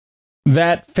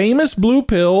That famous blue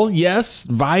pill, yes,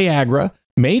 Viagra,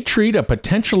 may treat a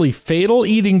potentially fatal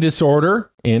eating disorder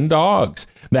in dogs.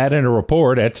 That in a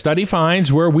report at Study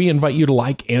Finds, where we invite you to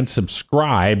like and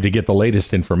subscribe to get the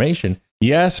latest information.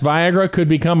 Yes, Viagra could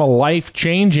become a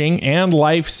life-changing and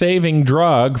life-saving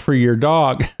drug for your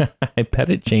dog. I bet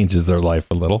it changes their life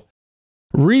a little.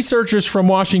 Researchers from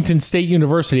Washington State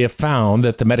University have found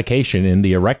that the medication in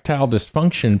the erectile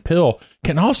dysfunction pill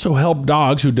can also help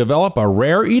dogs who develop a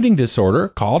rare eating disorder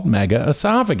called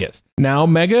Mega-esophagus. Now,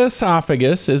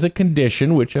 Mega-esophagus is a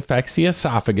condition which affects the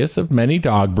esophagus of many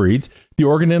dog breeds. The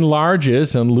organ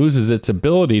enlarges and loses its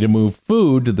ability to move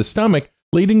food to the stomach,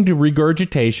 leading to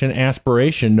regurgitation,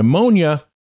 aspiration, pneumonia,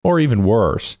 or even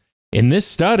worse. In this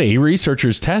study,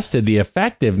 researchers tested the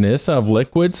effectiveness of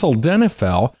liquid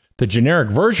sildenafil, the generic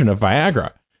version of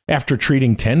Viagra. After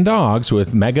treating 10 dogs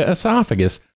with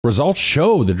Mega-esophagus, results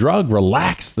show the drug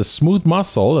relaxed the smooth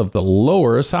muscle of the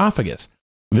lower esophagus.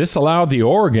 This allowed the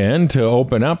organ to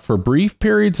open up for brief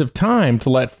periods of time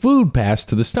to let food pass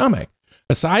to the stomach.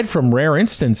 Aside from rare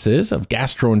instances of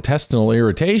gastrointestinal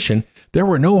irritation, there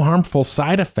were no harmful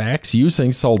side effects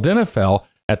using sildenafil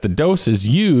at the doses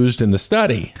used in the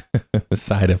study.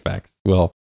 Side effects.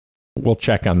 Well, we'll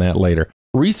check on that later.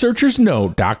 Researchers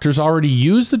note doctors already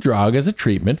use the drug as a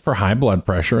treatment for high blood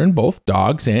pressure in both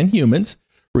dogs and humans.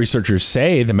 Researchers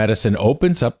say the medicine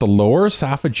opens up the lower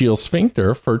esophageal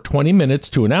sphincter for 20 minutes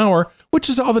to an hour, which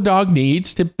is all the dog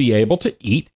needs to be able to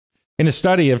eat. In a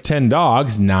study of 10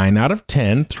 dogs, 9 out of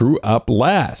 10 threw up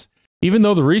less. Even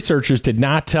though the researchers did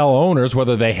not tell owners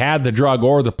whether they had the drug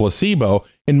or the placebo,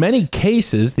 in many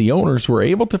cases, the owners were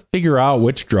able to figure out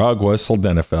which drug was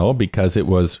sildenafil because it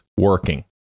was working.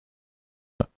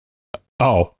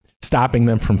 Oh, stopping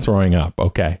them from throwing up.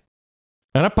 Okay.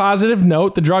 On a positive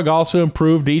note, the drug also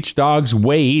improved each dog's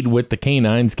weight, with the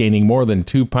canines gaining more than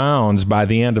 2 pounds by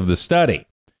the end of the study.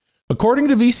 According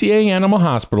to VCA Animal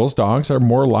Hospitals, dogs are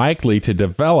more likely to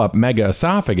develop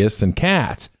Mega-esophagus than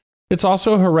cats. It's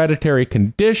also a hereditary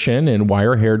condition in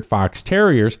wire-haired fox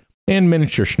terriers and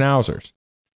miniature schnauzers.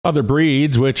 Other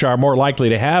breeds which are more likely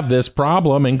to have this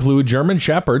problem include German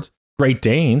Shepherds, Great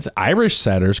Danes, Irish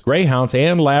Setters, Greyhounds,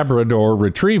 and Labrador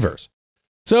Retrievers.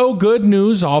 So good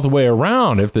news all the way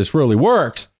around if this really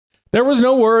works. There was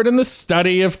no word in the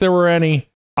study if there were any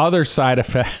other side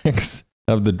effects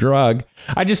of the drug.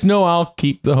 I just know I'll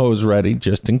keep the hose ready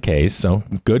just in case, so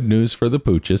good news for the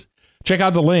pooches. Check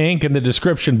out the link in the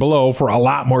description below for a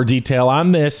lot more detail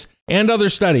on this and other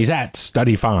studies at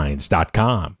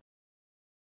studyfinds.com.